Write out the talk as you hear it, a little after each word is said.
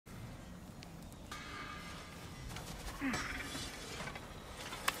Can't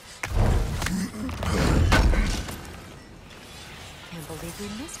believe we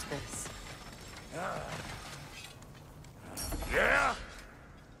missed this. Yeah?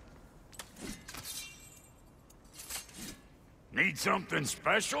 Need something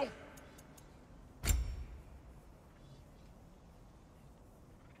special?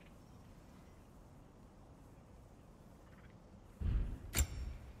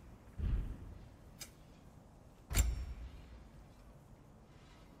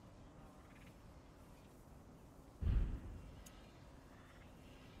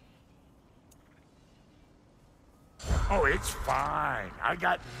 Oh, it's fine. I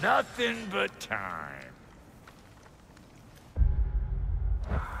got nothing but time.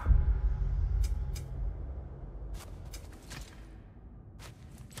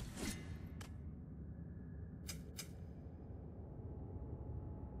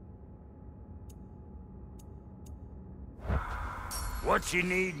 What you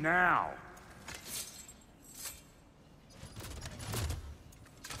need now?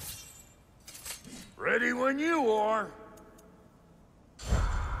 Ready when you are.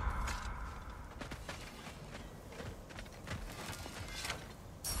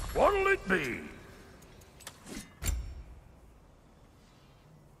 What'll it be?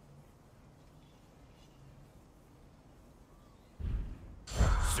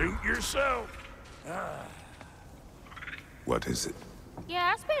 Suit yourself. What is it?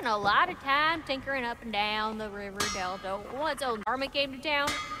 Yeah, I spent a lot of time tinkering up and down the river delta. Once old army came to town,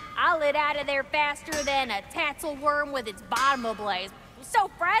 I lit out of there faster than a tassel worm with its bottom ablaze. So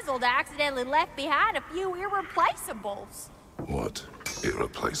frazzled, I accidentally left behind a few irreplaceables. What?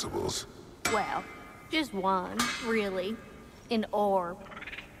 Irreplaceables? Well, just one, really. An orb.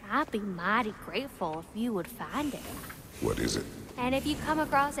 I'd be mighty grateful if you would find it. What is it? And if you come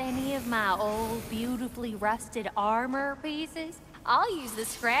across any of my old, beautifully rusted armor pieces, I'll use the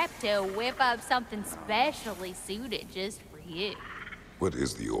scrap to whip up something specially suited just for you. What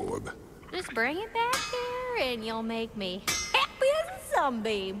is the orb? Just bring it back here and you'll make me happy as a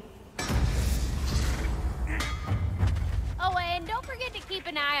sunbeam. Oh, and don't forget to keep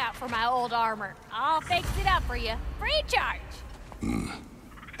an eye out for my old armor. I'll fix it up for you, free of charge.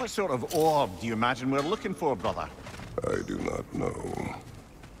 What sort of orb do you imagine we're looking for, brother? I do not know.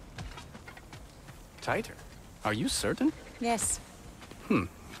 Tighter? Are you certain? Yes.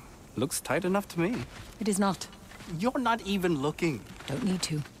 Looks tight enough to me. It is not. You're not even looking. Don't need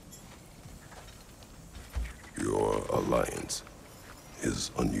to. Your alliance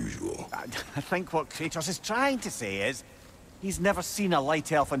is unusual. I think what Kratos is trying to say is, he's never seen a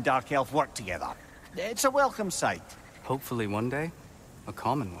light elf and dark elf work together. It's a welcome sight. Hopefully one day, a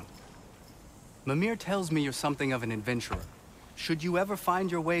common one. Mimir tells me you're something of an adventurer. Should you ever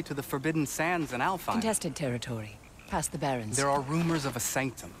find your way to the Forbidden Sands in Alfheim... Contested territory. Past the Barrens. There are rumors of a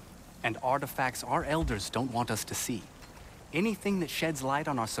sanctum, and artifacts our elders don't want us to see. Anything that sheds light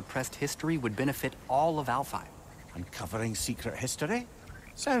on our suppressed history would benefit all of Alfheim. Uncovering secret history?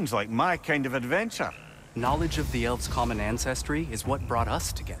 Sounds like my kind of adventure. Knowledge of the elves' common ancestry is what brought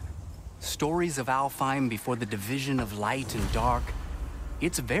us together. Stories of Alfheim before the division of light and dark.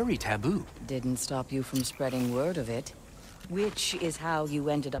 It's very taboo. Didn't stop you from spreading word of it. Which is how you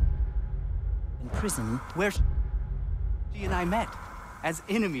ended up in prison. Where she and I met. As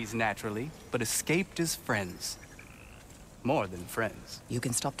enemies, naturally, but escaped as friends. More than friends. You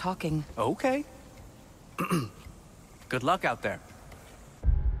can stop talking. Okay. Good luck out there.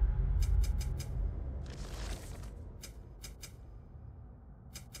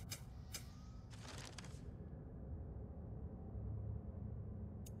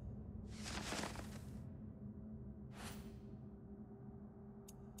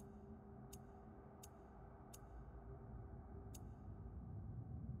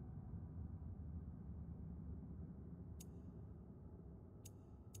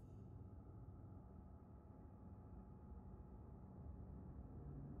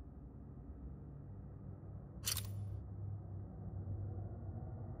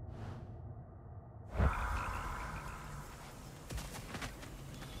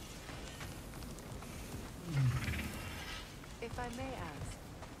 If I may ask,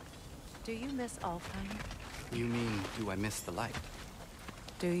 do you miss Alfheim? You mean, do I miss the light?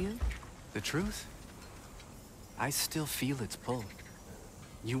 Do you? The truth? I still feel its pull.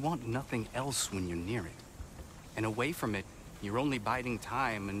 You want nothing else when you're near it. And away from it, you're only biding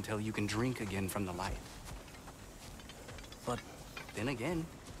time until you can drink again from the light. But then again,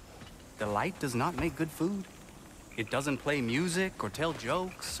 the light does not make good food. It doesn't play music or tell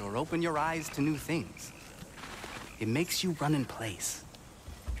jokes or open your eyes to new things. It makes you run in place.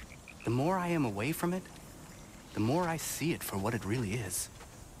 The more I am away from it, the more I see it for what it really is.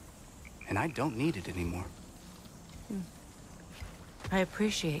 And I don't need it anymore. I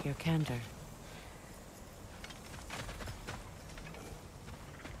appreciate your candor.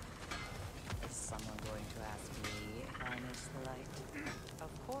 Is someone going to ask me if I miss the light?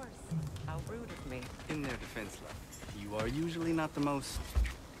 Of course. How rude of me. In their defense, love, you are usually not the most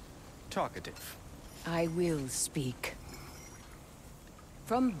talkative. I will speak.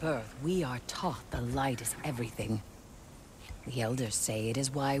 From birth, we are taught the light is everything. The elders say it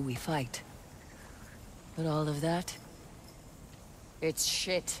is why we fight. But all of that, it's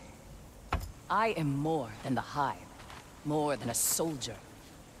shit. I am more than the Hive. More than a soldier.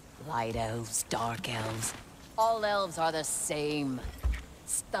 Light elves, dark elves. All elves are the same.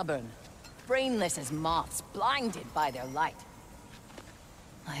 Stubborn. Brainless as moths, blinded by their light.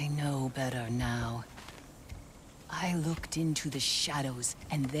 I know better now. I looked into the shadows,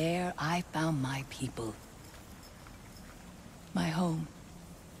 and there I found my people. My home.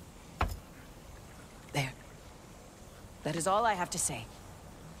 There. That is all I have to say.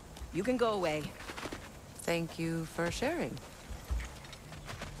 You can go away. Thank you for sharing.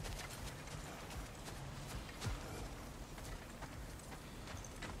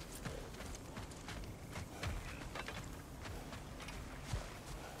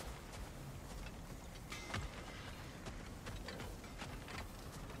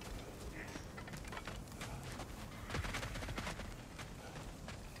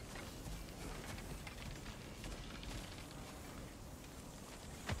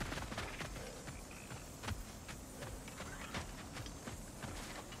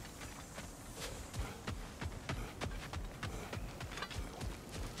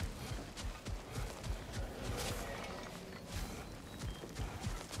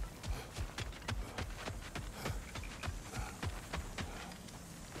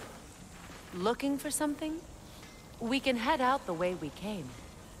 Looking for something? We can head out the way we came.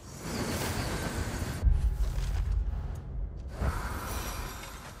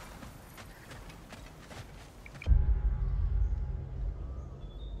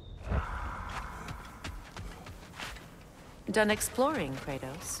 Done exploring,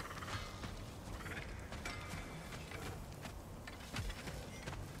 Kratos?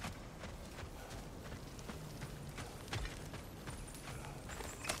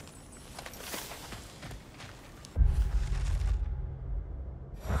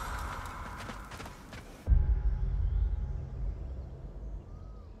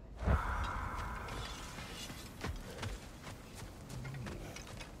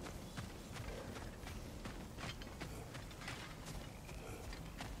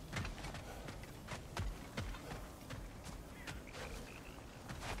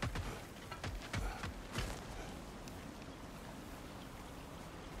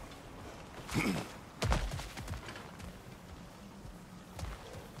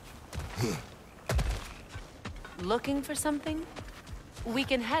 Looking for something? We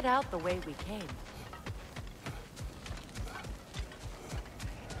can head out the way we came.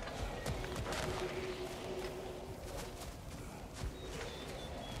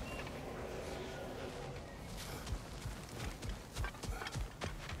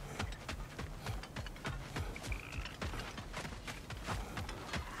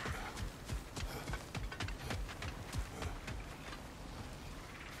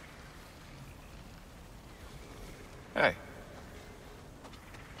 Hey.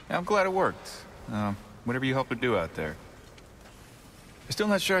 Yeah, I'm glad it worked. Whatever you helped her do out there. I'm still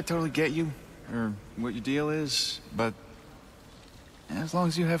not sure I totally get you, or what your deal is, but as long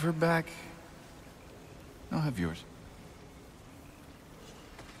as you have her back, I'll have yours.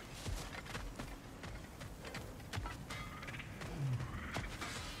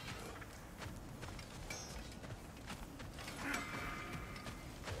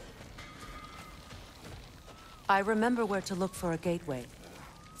 I remember where to look for a gateway.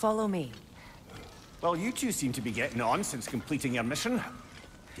 Follow me. Well, you two seem to be getting on since completing your mission.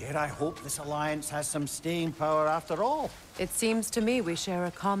 Dare I hope this alliance has some staying power after all? It seems to me we share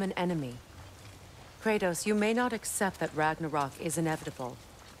a common enemy. Kratos, you may not accept that Ragnarok is inevitable,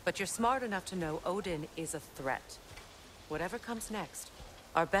 but you're smart enough to know Odin is a threat. Whatever comes next,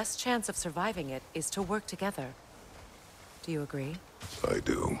 our best chance of surviving it is to work together. Do you agree? I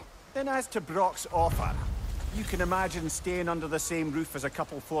do. Then as to Brock's offer, you can imagine staying under the same roof as a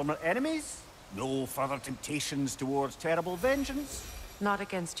couple former enemies? No further temptations towards terrible vengeance? Not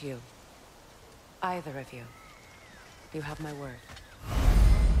against you. Either of you. You have my word.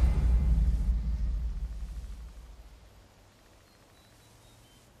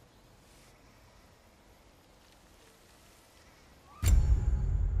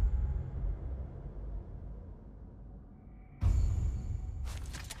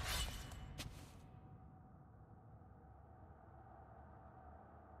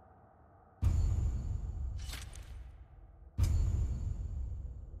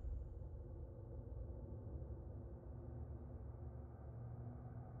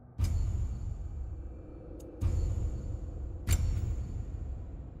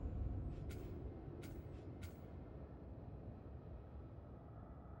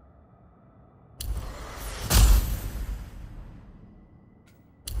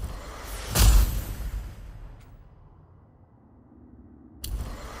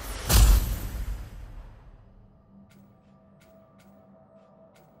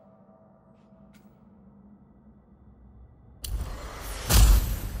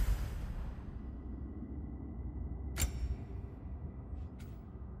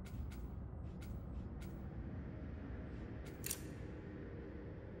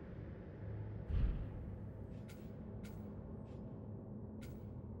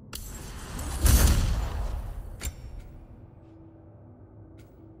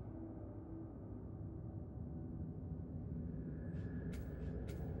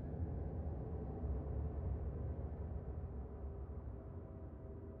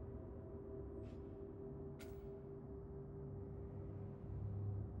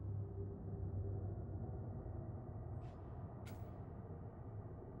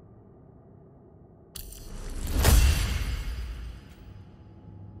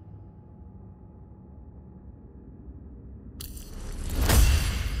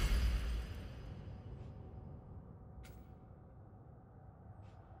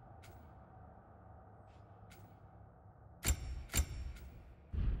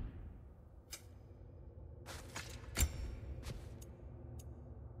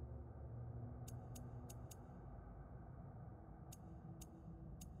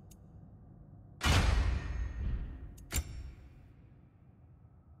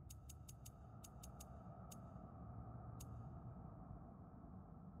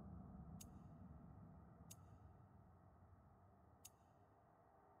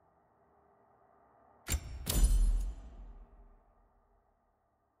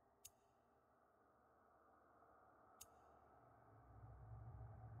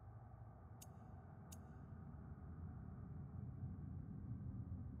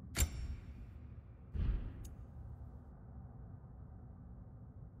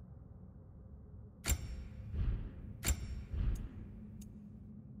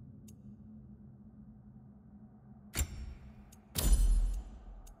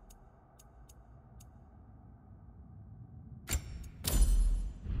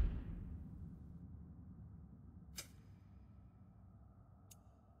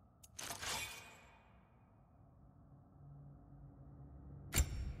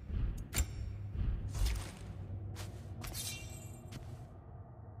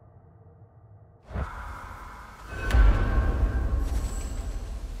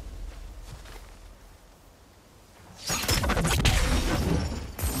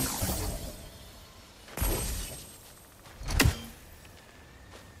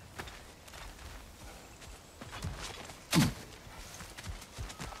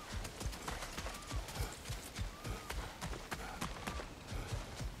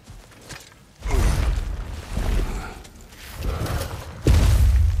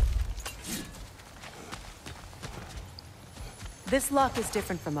 This lock is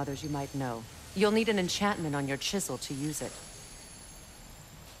different from others you might know. You'll need an enchantment on your chisel to use it.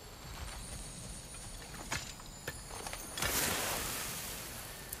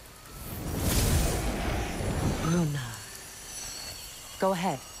 Bruna. Go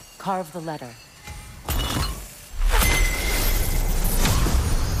ahead. Carve the letter.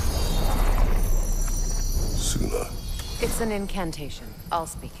 Suna. It's an incantation. I'll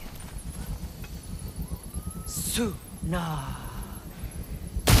speak it. Suna.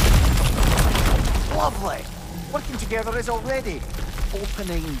 Lovely! Working together is already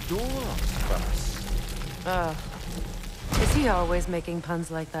opening doors for us. Is he always making puns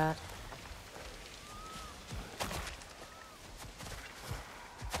like that?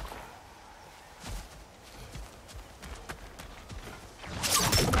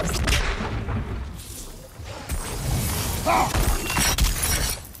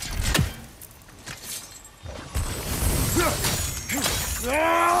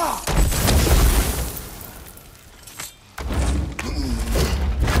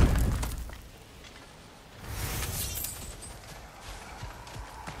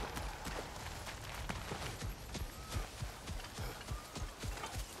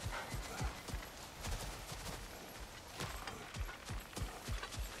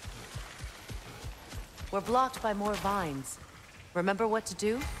 We're blocked by more vines. Remember what to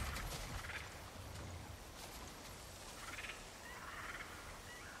do?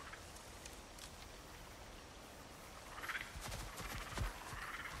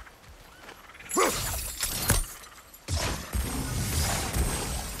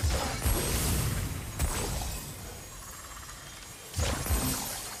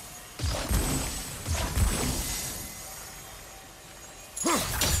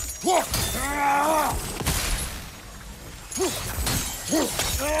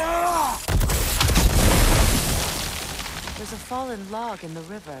 There's a fallen log in the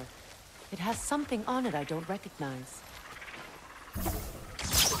river. It has something on it I don't recognize.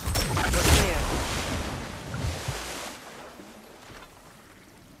 We're clear.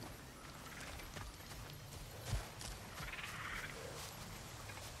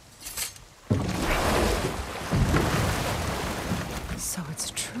 So it's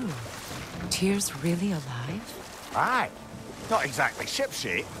true. Tyr's really alive? Aye. Not exactly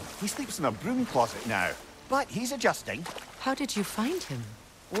shipshape. He sleeps in a broom closet now. But he's adjusting. How did you find him?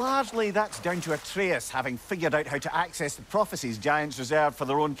 Largely, that's down to Atreus having figured out how to access the prophecies giants reserved for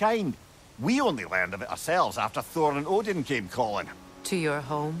their own kind. We only learned of it ourselves after Thor and Odin came calling. To your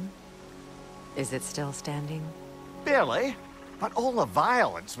home? Is it still standing? Barely. But all the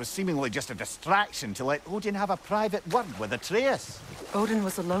violence was seemingly just a distraction to let Odin have a private word with Atreus. Odin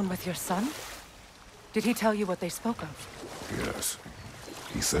was alone with your son? Did he tell you what they spoke of? Yes.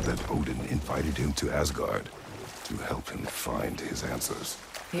 He said that Odin invited him to Asgard to help him find his answers.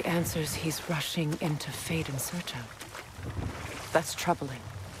 The answers he's rushing into fate in search of. That's troubling.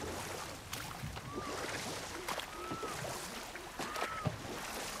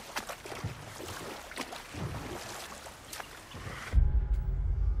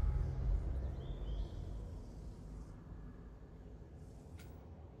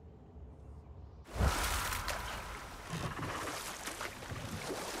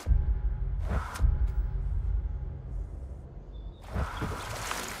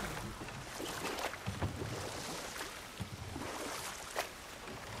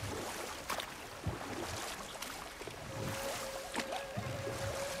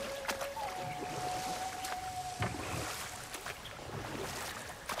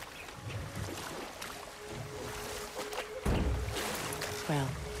 Well,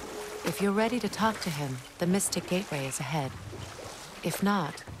 if you're ready to talk to him, the Mystic Gateway is ahead. If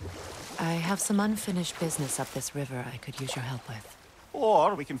not, I have some unfinished business up this river I could use your help with.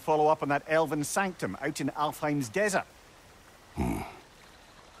 Or we can follow up on that elven sanctum out in Alfheim's desert.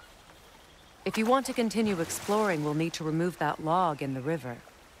 If you want to continue exploring, we'll need to remove that log in the river.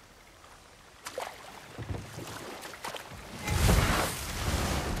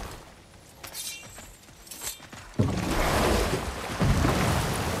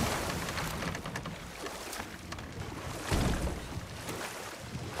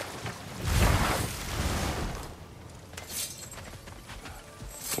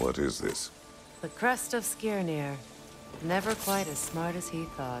 What is this? The crest of Skirnir. Never quite as smart as he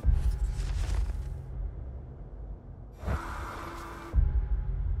thought.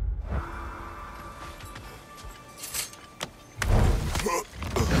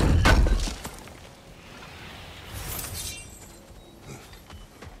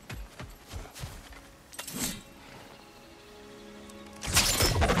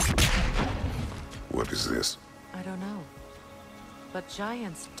 What is this? I don't know. but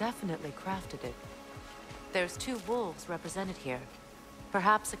giants definitely crafted it. There's 2 wolves represented here.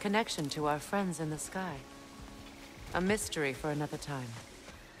 Perhaps a connection to our friends in the sky. A mystery for another time.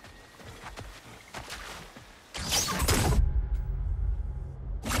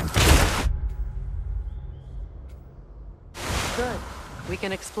 Good. We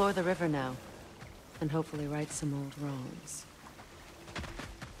can explore the river now, and hopefully right some old wrongs.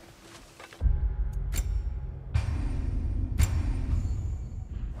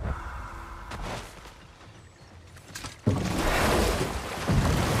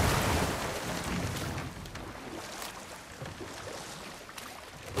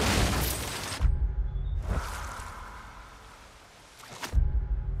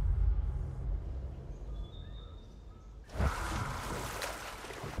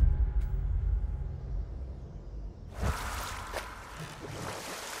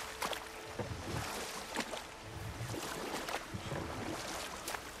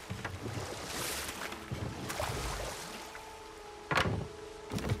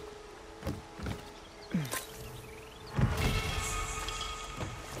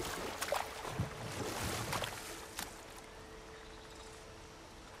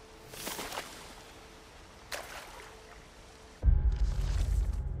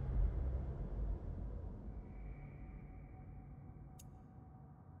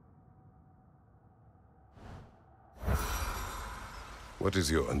 What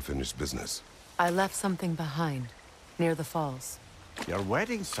is your unfinished business? I left something behind, near the falls. Your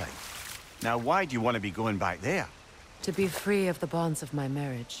wedding site. Now why do you want to be going back there? To be free of the bonds of my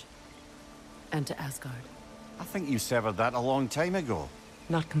marriage. And to Asgard. I think you severed that a long time ago.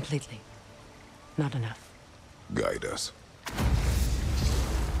 Not completely. Not enough. Guide us.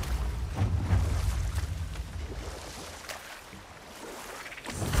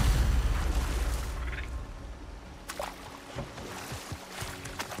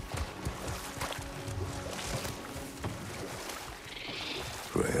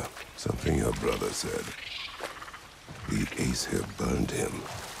 Freya, something your brother said. The Aesir burned him.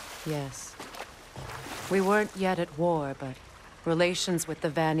 Yes. We weren't yet at war, but relations with the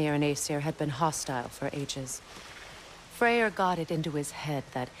Vanir and Aesir had been hostile for ages. Freyr got it into his head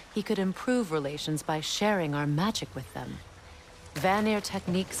that he could improve relations by sharing our magic with them. Vanir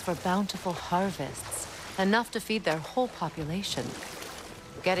techniques for bountiful harvests, enough to feed their whole population.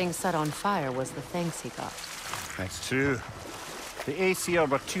 Getting set on fire was the thanks he got. That's true. The Aesir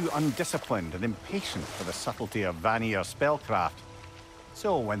were too undisciplined and impatient for the subtlety of Vanir spellcraft.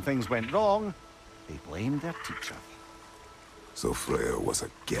 So when things went wrong, they blamed their teacher. So Freya was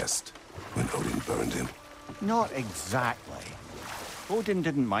a guest when Odin burned him? Not exactly. Odin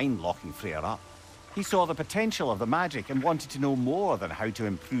didn't mind locking Freyr up. He saw the potential of the magic and wanted to know more than how to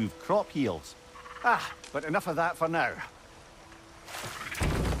improve crop yields. But enough of that for now.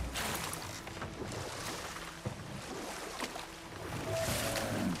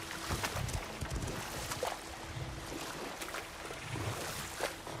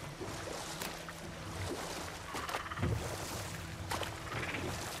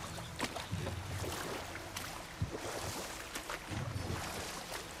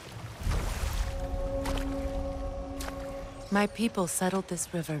 My people settled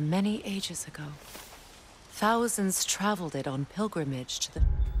this river many ages ago. Thousands traveled it on pilgrimage to the...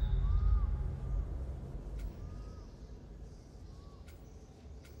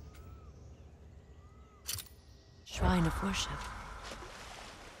 shrine of worship.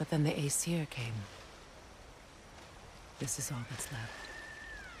 But then the Aesir came. This is all that's left.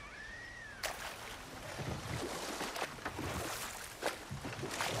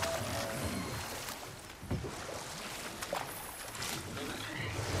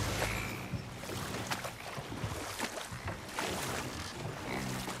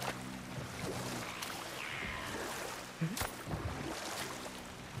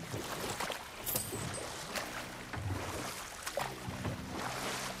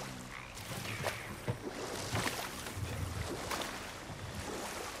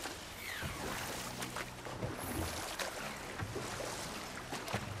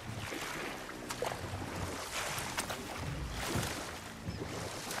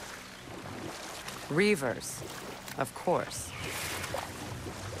 Reavers, of course.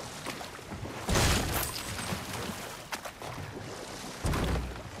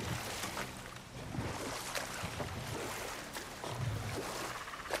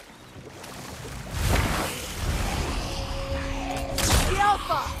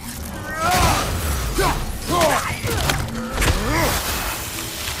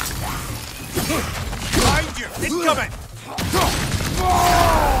 Behind you! It's coming!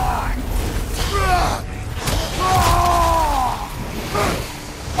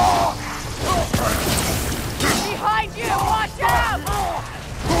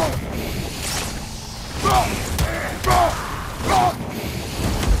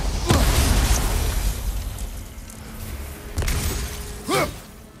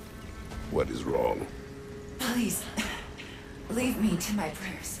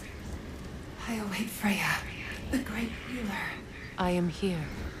 I await Freya, the great healer. I am here.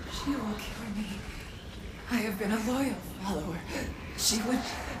 She will cure me. I have been a loyal follower. She would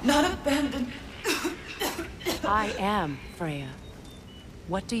not abandon... I am Freya.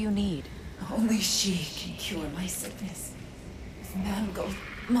 What do you need? Only she can cure my sickness. With mangold,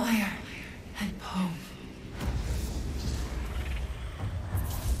 mire, and poem.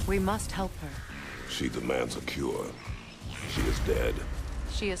 We must help her. She demands a cure. She is dead.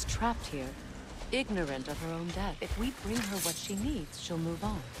 She is trapped here, ignorant of her own death. If we bring her what she needs, she'll move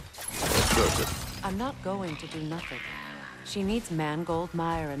on. Certain. I'm not going to do nothing. She needs mangold,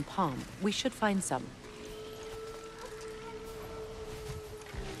 mire, and palm. We should find some.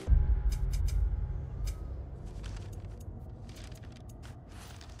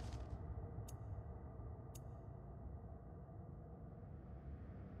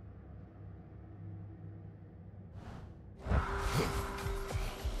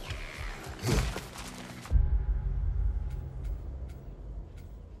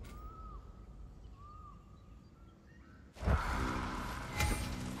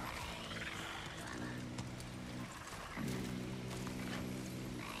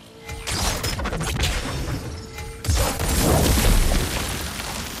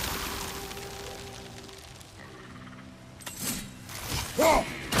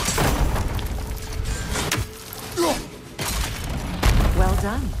 Well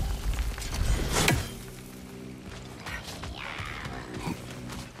done.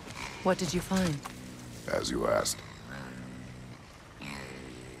 What did you find? As you asked.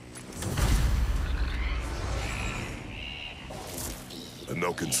 A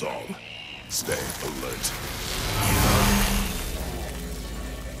Noken song. Stay alert.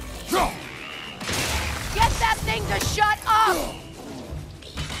 Get that thing to shut up!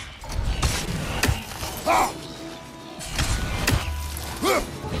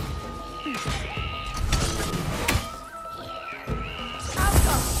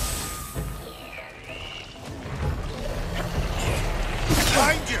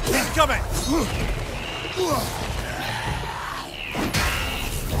 Behind you! He's coming!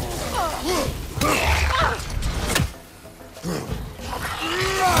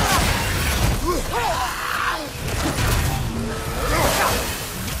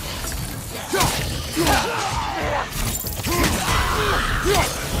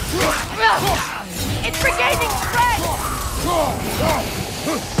 It's regaining strength!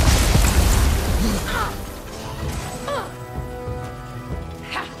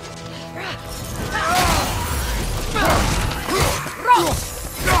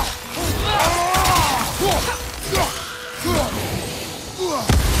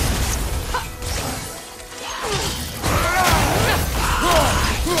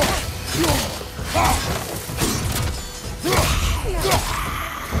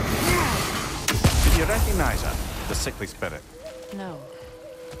 Did you recognize her? The sickly spirit? No.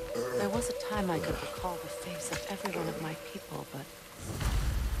 There was a time I could recall the face of every one of my people, but...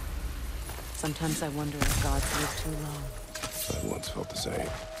 sometimes I wonder if gods live too long. I once felt the same.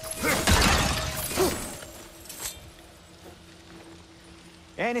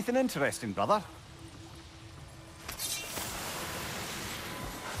 Anything interesting, brother?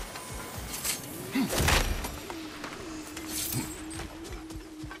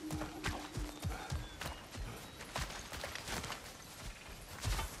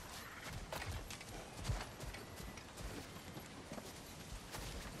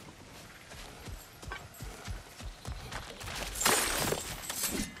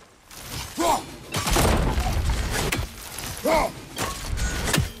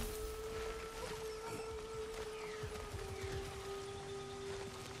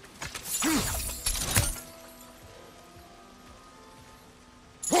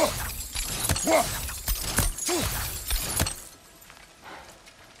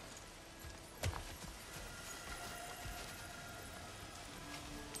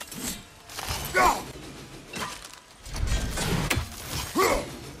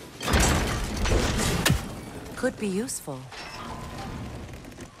 Could be useful.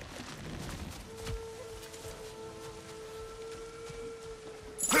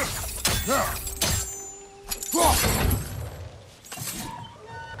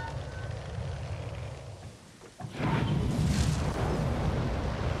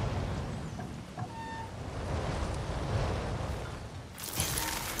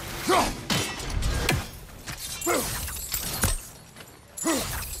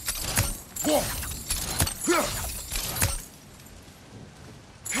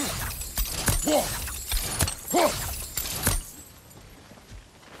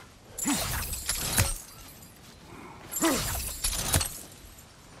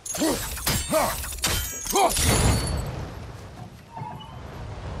 There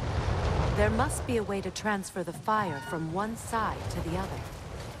must be a way to transfer the fire from one side to the other.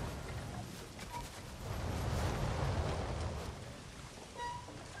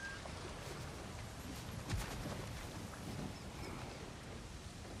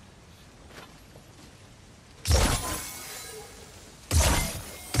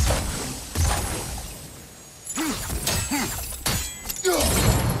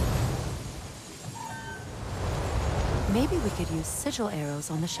 Maybe we could use sigil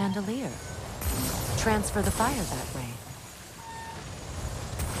arrows on the chandelier. Transfer the fire that way.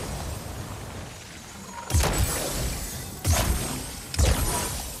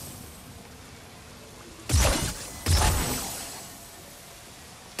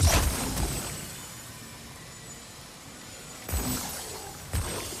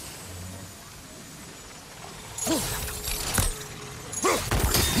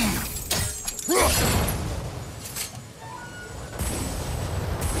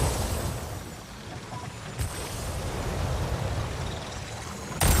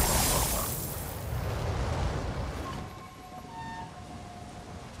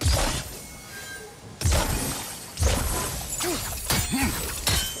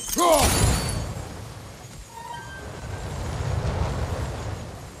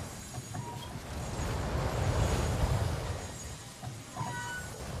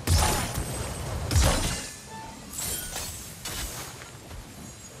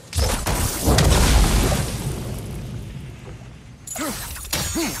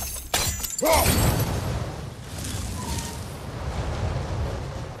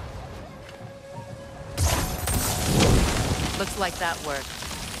 Looks like that worked.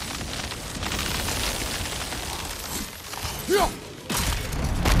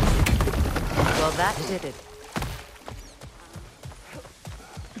 Well, that did it.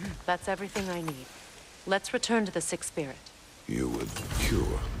 That's everything I need. Let's return to the Sixth Spirit. You would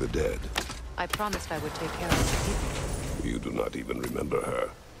cure the dead. I promised I would take care of the people. You do not even remember her.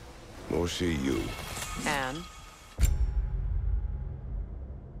 Nor she you. And?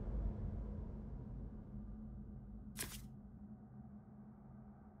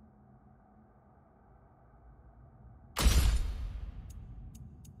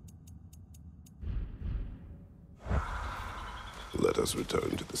 Let us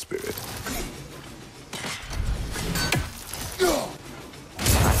return to the spirit.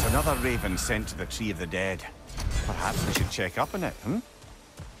 That's another raven sent to the Tree of the Dead. Perhaps we should check up on it, hmm?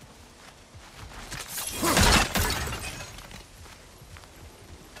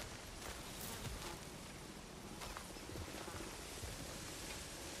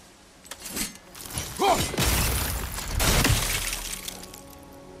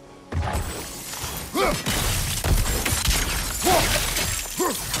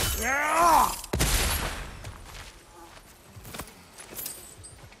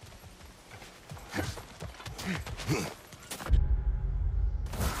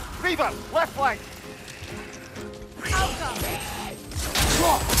 Reaver, left flank!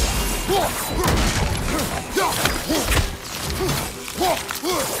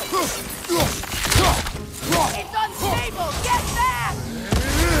 It's unstable! Get back!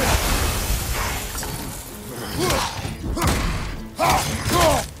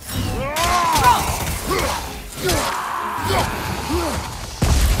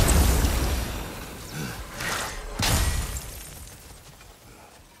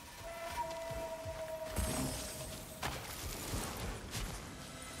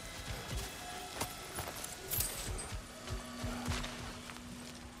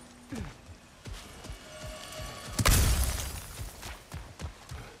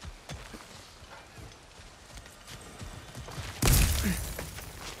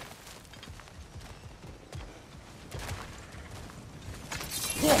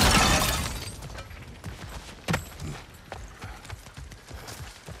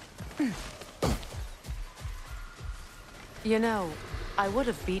 You know, I would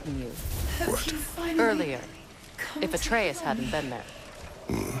have beaten you What? earlier, if Atreus hadn't been there.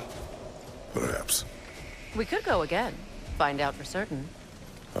 Perhaps. We could go again, find out for certain.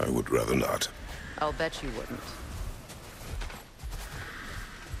 I would rather not. I'll bet you wouldn't.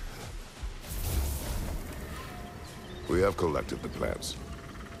 We have collected the plants.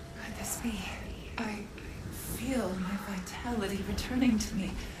 Could this be? I feel my vitality returning to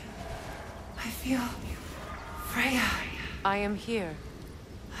me. I feel Freya. I am here.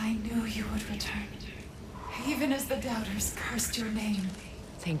 I knew you would return. Even as the doubters cursed your name.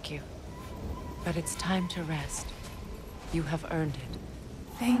 Thank you. But it's time to rest. You have earned it.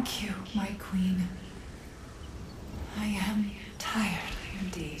 Thank you, my queen. I am tired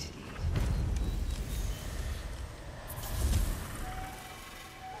indeed.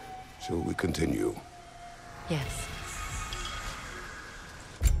 Shall we continue? Yes.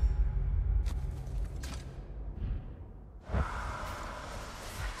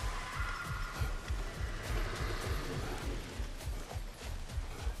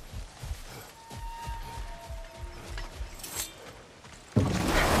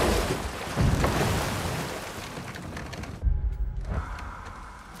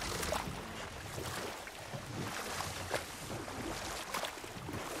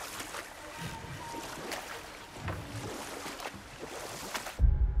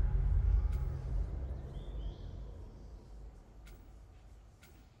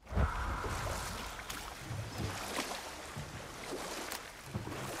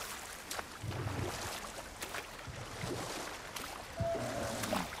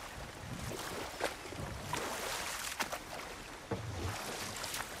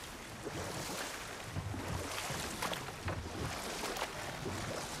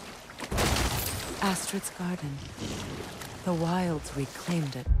 Astrid's garden. The wilds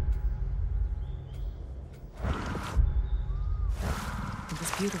reclaimed it. It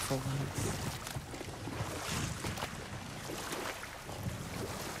was beautiful once.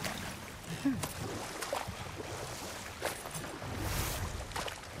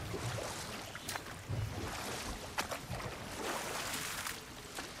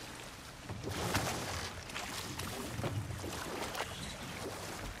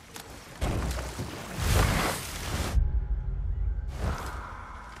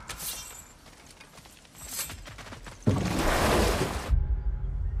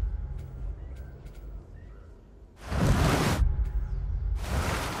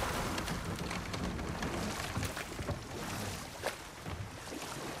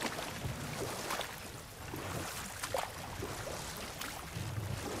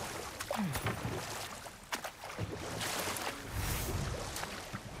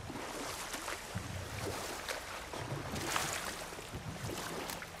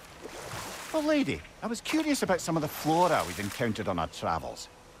 Well, lady, I was curious about some of the flora we'd encountered on our travels.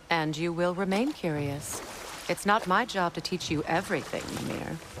 And you will remain curious. It's not my job to teach you everything,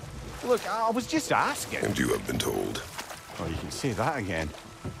 Mimir. Look, I was just asking. And you have been told. Oh, you can say that again.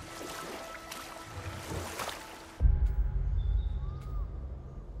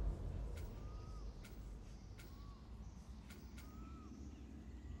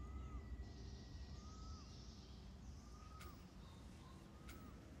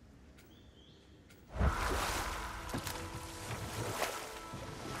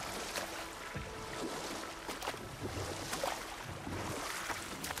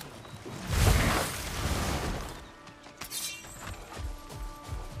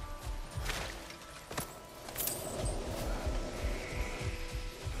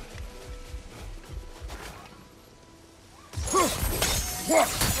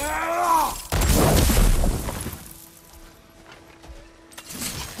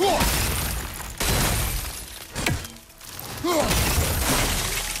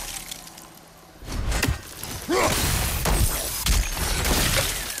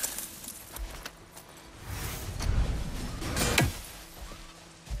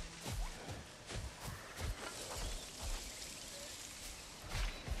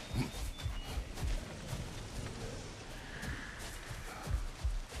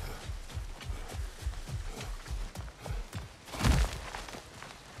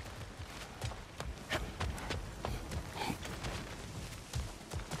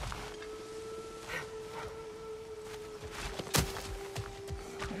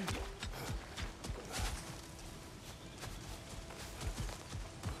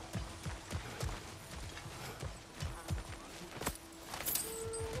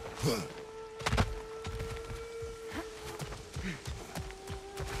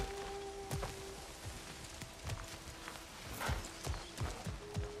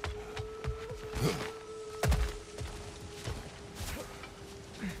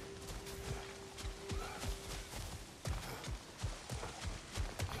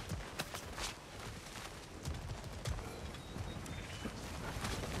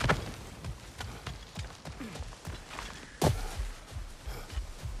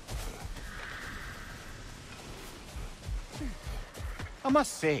 I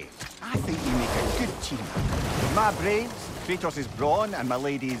must say, I think you make a good team. With my brains, Kratos' brawn, and my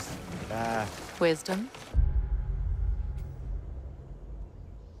lady's, Wisdom?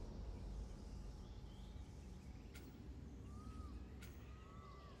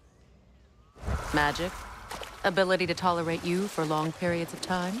 Magic? Ability to tolerate you for long periods of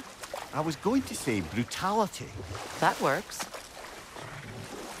time? I was going to say brutality. That works.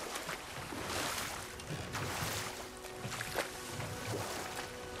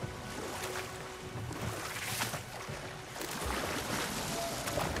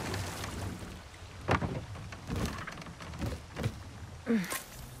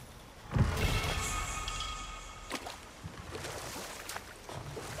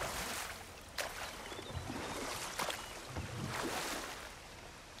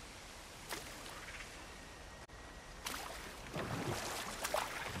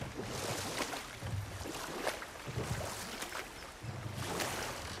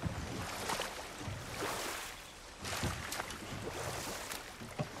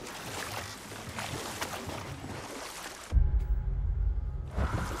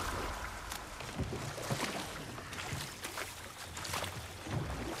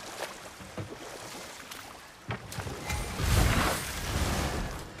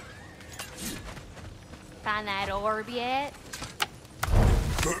 Find that orb yet?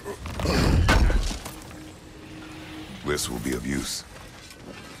 This will be of use.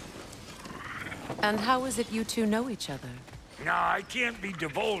 And how is it you two know each other? No, I can't be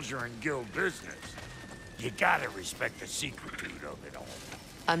divulger in guild business. You gotta respect the secretude of it all.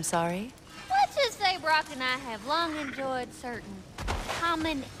 I'm sorry? Let's just say Brock and I have long enjoyed certain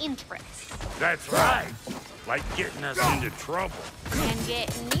common interests. That's right. Like getting us into trouble. And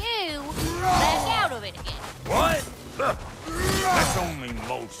getting you back out of it again. What? That's only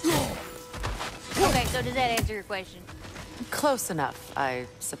most. Okay, so does that answer your question? Close enough, I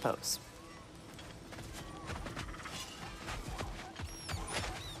suppose.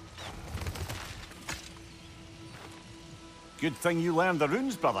 Good thing you learned the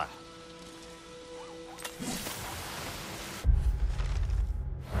runes, brother.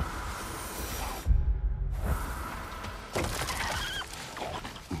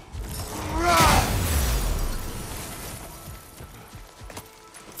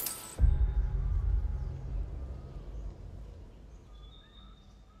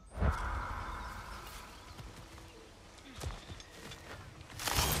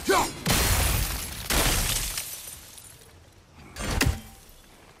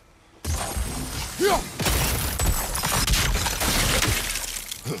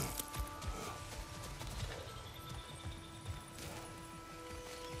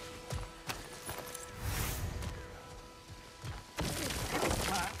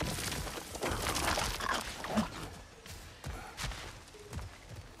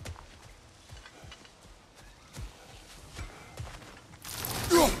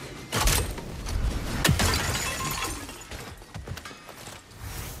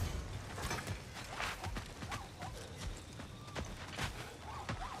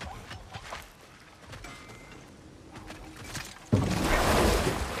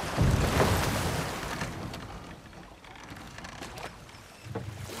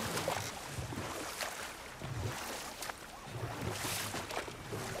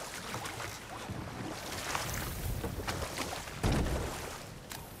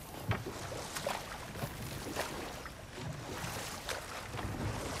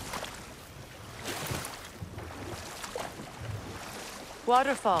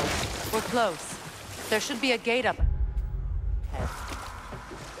 Waterfall. We're close. There should be a gate up ahead.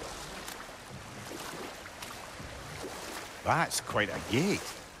 That's quite a gate.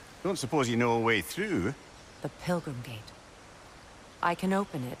 Don't suppose you know a way through? The Pilgrim Gate. I can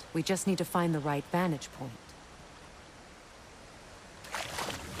open it. We just need to find the right vantage point.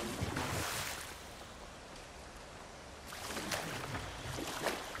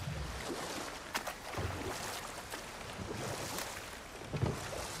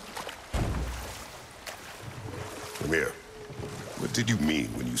 Here. What did you mean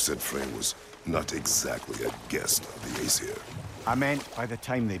when you said Frey was not exactly a guest of the Aesir? I meant by the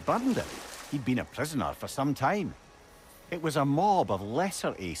time they burned him, he'd been a prisoner for some time. It was a mob of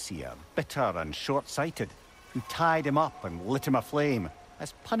lesser Aesir, bitter and short-sighted, who tied him up and lit him aflame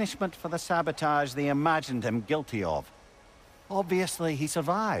as punishment for the sabotage they imagined him guilty of. Obviously, he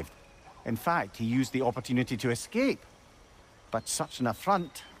survived. In fact, he used the opportunity to escape. But such an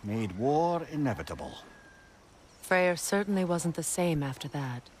affront made war inevitable. Freyr certainly wasn't the same after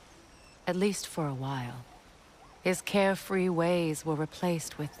that. At least for a while. His carefree ways were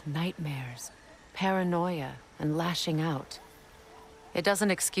replaced with nightmares, paranoia, and lashing out. It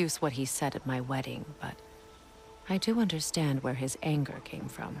doesn't excuse what he said at my wedding, but I do understand where his anger came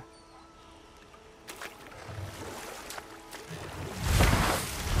from.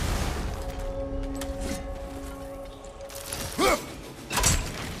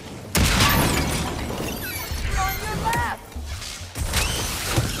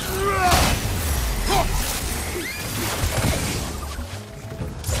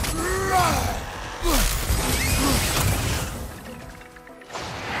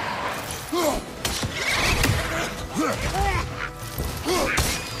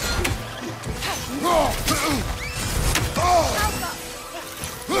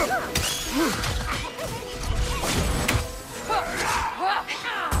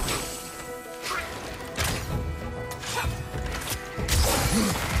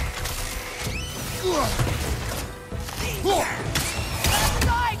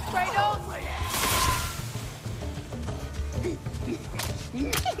 Die, Kratos!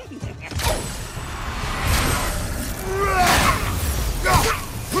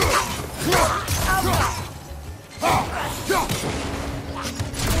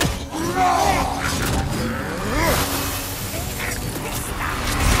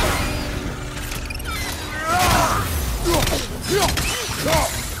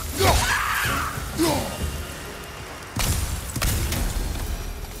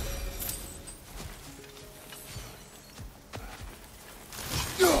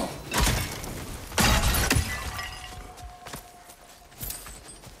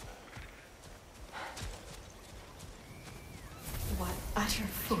 What utter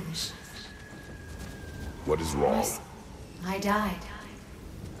foolishness. What is wrong? I died.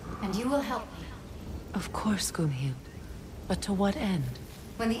 And you will help me. Of course, Gunhild. But to what end?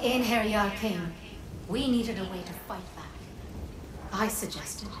 When the Einherjar came, we needed a way to fight back. I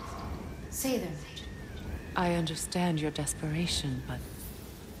suggested say their magic. I understand your desperation, but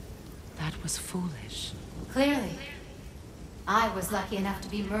that was foolish. Clearly. I was lucky enough to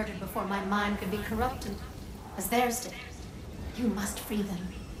be murdered before my mind could be corrupted, as theirs did. You must free them.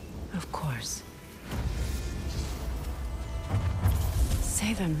 Of course.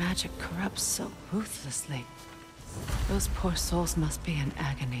 Say their magic corrupts so ruthlessly. Those poor souls must be in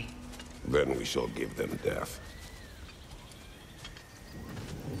agony. Then we shall give them death.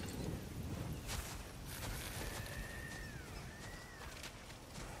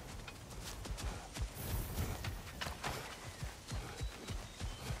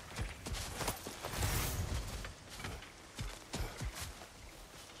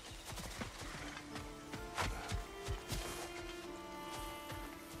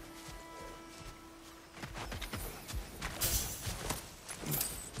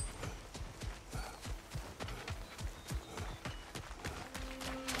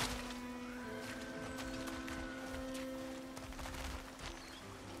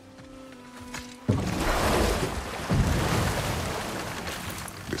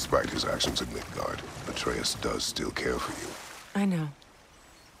 Despite his actions in Midgard, Atreus does still care for you. I know.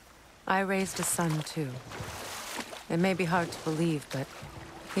 I raised a son, too. It may be hard to believe, but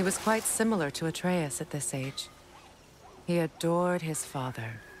he was quite similar to Atreus at this age. He adored his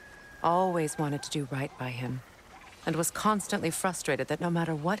father, always wanted to do right by him, and was constantly frustrated that no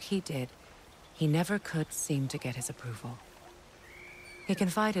matter what he did, he never could seem to get his approval. He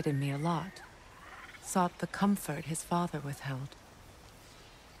confided in me a lot, sought the comfort his father withheld.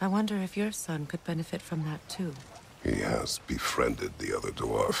 I wonder if your son could benefit from that, too. He has befriended the other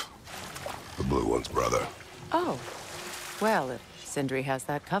dwarf. The blue one's brother. Oh. Well, if Sindri has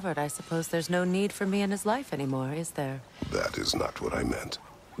that covered, I suppose there's no need for me in his life anymore, is there? That is not what I meant.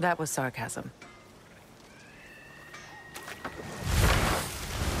 That was sarcasm.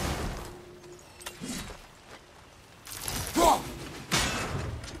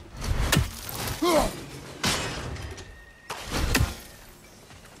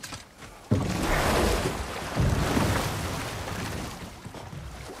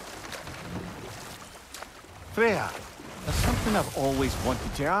 Freya, there's something I've always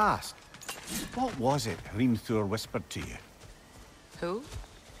wanted to ask. What was it Hrimthur whispered to you? Who?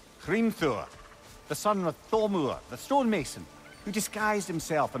 Hrimthur, the son of Thormur, the stonemason, who disguised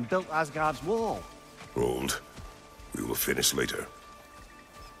himself and built Asgard's wall. Hold. We will finish later.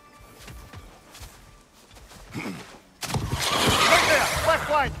 Right there! Left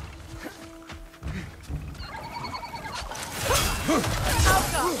flank!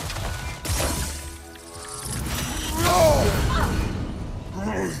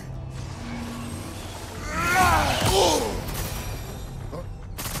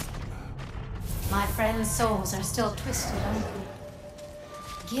 My friends' souls are still twisted, aren't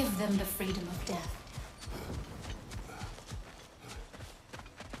they? Give them the freedom of death.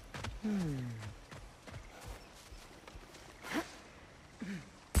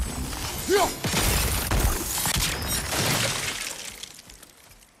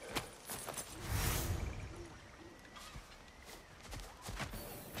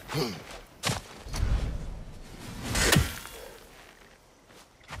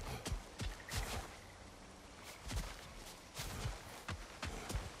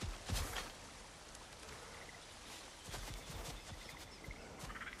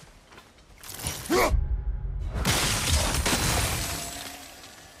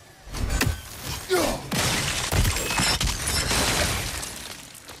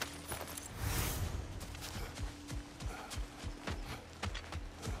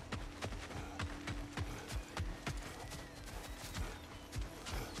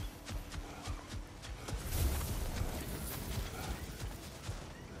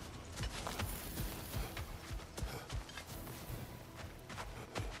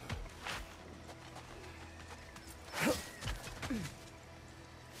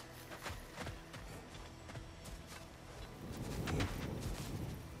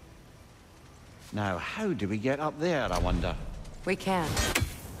 Now, how do we get up there, I wonder? We can.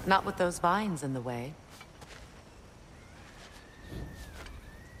 Not with those vines in the way.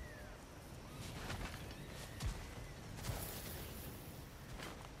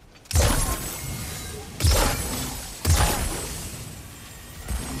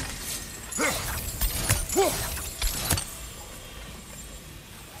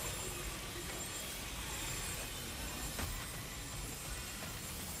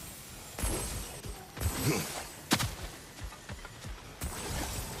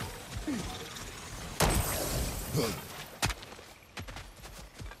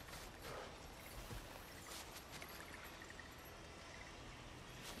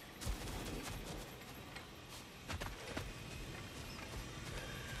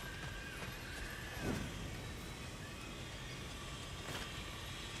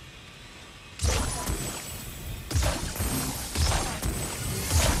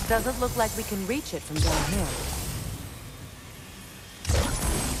 Doesn't look like we can reach it from down here.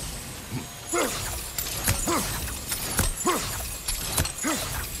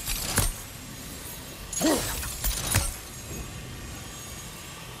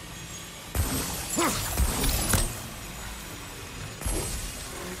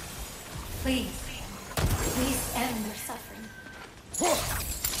 Please. Please end their suffering.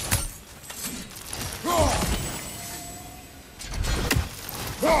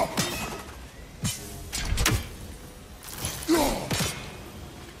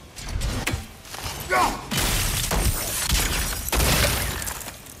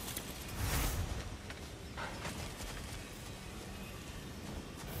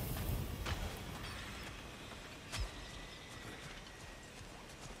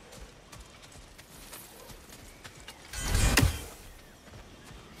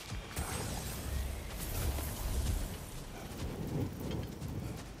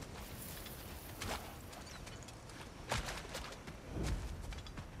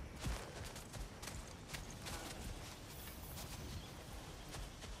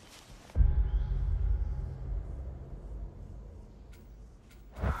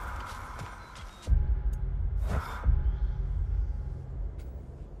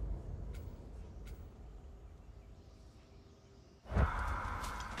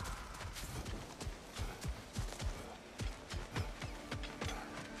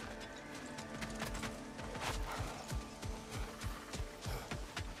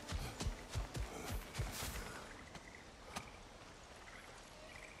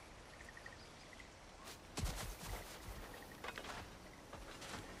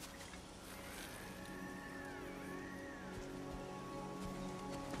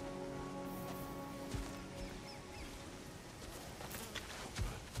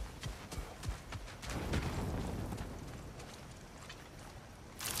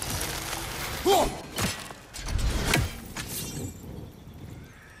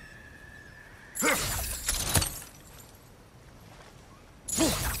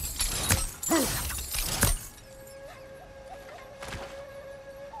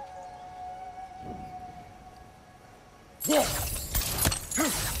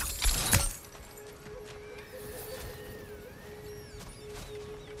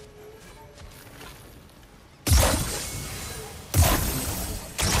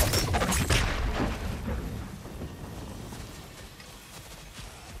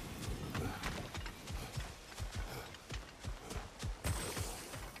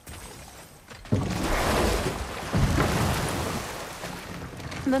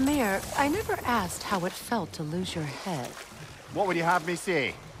 Mimir, I never asked how it felt to lose your head. What would you have me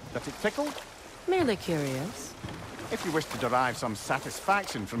say? That it tickled? Merely curious. If you wish to derive some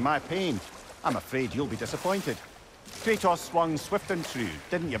satisfaction from my pain, I'm afraid you'll be disappointed. Kratos swung swift and true,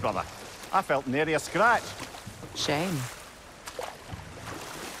 didn't you, brother? I felt nary a scratch. Shame.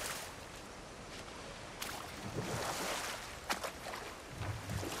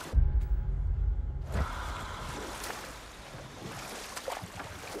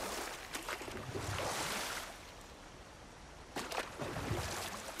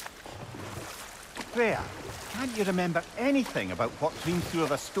 Freya, can't you remember anything about what Hrimthur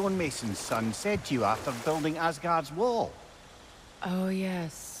the stonemason's son said to you after building Asgard's wall? Oh,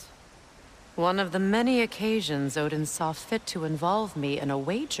 yes. One of the many occasions Odin saw fit to involve me in a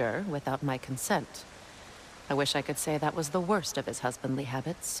wager without my consent. I wish I could say that was the worst of his husbandly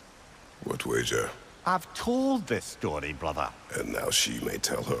habits. What wager? I've told this story, brother. And now she may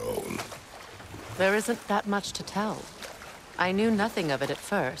tell her own. There isn't that much to tell. I knew nothing of it at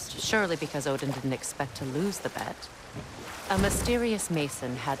first, surely because Odin didn't expect to lose the bet. A mysterious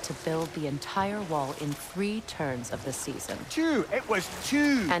mason had to build the entire wall in 3 turns of the season. 2! It was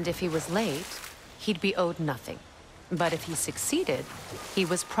 2! And if he was late, he'd be owed nothing. But if he succeeded, he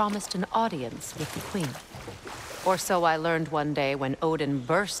was promised an audience with the queen. Or so I learned one day when Odin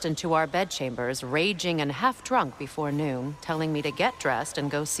burst into our bedchambers, raging and half-drunk before noon, telling me to get dressed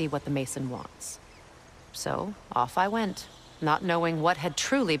and go see what the Mason wants. So, off I went, not knowing what had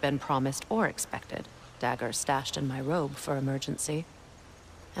truly been promised or expected, dagger stashed in my robe for emergency.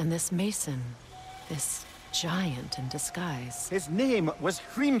 And this Mason, this giant in disguise... His name was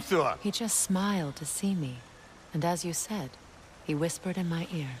Hrimthur. He just smiled to see me, and as you said, he whispered in my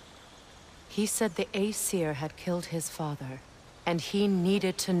ear. He said the Aesir had killed his father, and he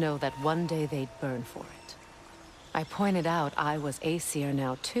needed to know that one day they'd burn for it. I pointed out I was Aesir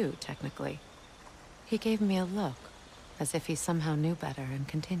now too, technically. He gave me a look, as if he somehow knew better, and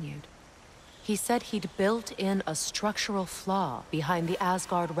continued. He said he'd built in a structural flaw behind the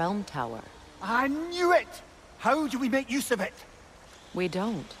Asgard Realm Tower. I knew it! How do we make use of it? We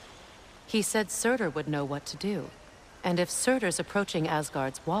don't. He said Surtur would know what to do. And if Surtur's approaching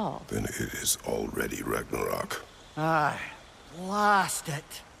Asgard's wall... Then it is already Ragnarok. Aye, blast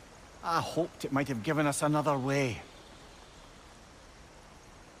it. I hoped it might have given us another way.